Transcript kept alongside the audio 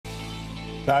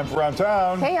Time for Around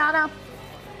Town. Hey, Anna.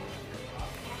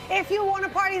 If you want to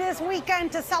party this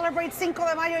weekend to celebrate Cinco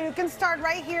de Mayo, you can start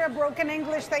right here at Broken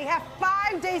English. They have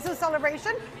 5 days of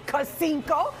celebration, cause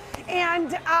Cinco,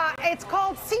 and it's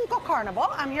called Cinco Carnival.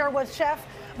 I'm here with Chef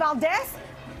Valdez.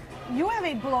 You have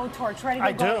a blowtorch ready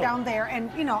to go down there,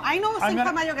 and you know, I know Cinco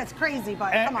de Mayo gets crazy,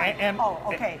 but come on.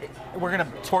 Oh, okay. We're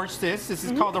gonna torch this. This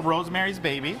is called the Rosemary's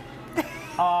Baby.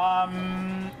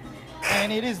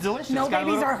 And it is delicious. No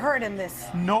babies are hurt in this.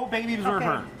 No babies are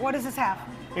hurt. What does this have?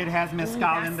 It has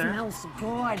mezcal in there. That smells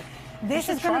good. This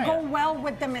is going to go well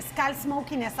with the mezcal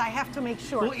smokiness. I have to make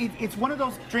sure. Well, it's one of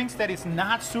those drinks that is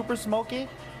not super smoky.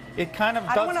 It kind of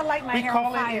does. I don't want to light my hair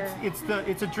on fire.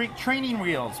 It's a drink training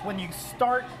wheels. When you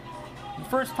start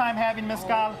first time having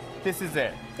mezcal, this is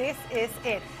it. This is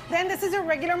it. Then this is a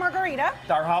regular margarita.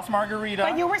 Our house margarita.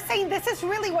 But you were saying this is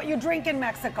really what you drink in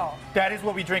Mexico. That is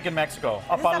what we drink in Mexico.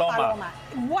 A This is paloma.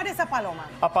 What is a paloma?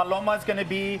 A paloma is going to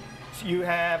be, you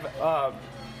have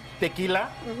tequila,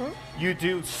 you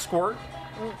do squirt,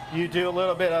 you do a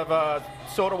little bit of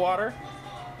soda water,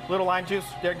 little lime juice,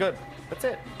 they're good. That's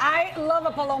it. I love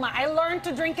a paloma. I learned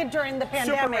to drink it during the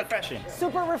pandemic. Super refreshing.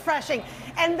 Super refreshing.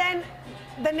 And then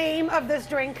the name of this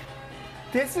drink?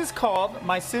 This is called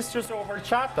My Sister's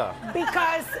Horchata.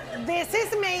 Because this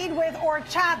is made with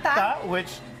horchata.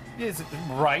 Which is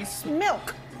rice.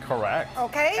 Milk. Correct.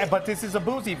 Okay. But this is a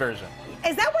boozy version.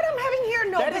 Is that what I'm having here?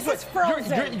 No, this is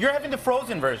frozen. You're having the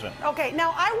frozen version. Okay,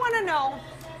 now I want to know,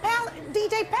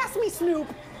 DJ, pass me Snoop.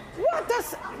 What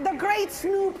does the great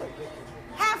Snoop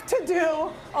have to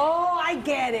do? Oh, I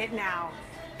get it now.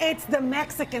 It's the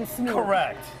Mexican Snoop.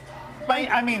 Correct. But,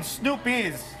 I mean, Snoop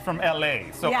is from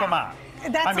LA, so come on.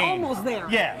 That's almost there.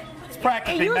 Yeah. It's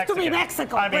practically It used Mexican. to be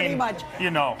Mexico, pretty much. You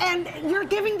know. And you're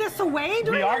giving this away?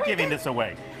 We are giving this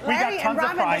away. Larry we got tons and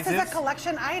Robin, of prizes. this is a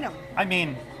collection item. I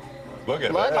mean, look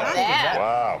at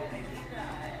that.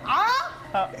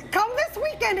 Wow. Come this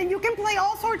weekend and you can play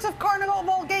all sorts of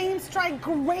carnival games, try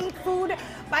great food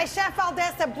by Chef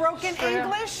Valdez at Broken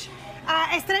English.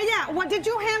 Estrella, what did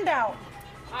you hand out?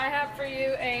 I have for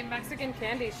you a Mexican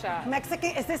candy shop.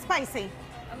 Mexican, is this spicy?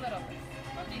 A little.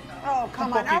 Oh,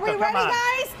 come on. Are we ready,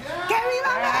 guys? Que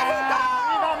viva Mexico!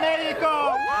 Viva Mexico!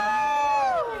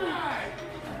 Woo!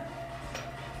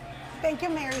 Thank you,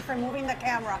 Mary, for moving the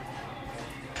camera.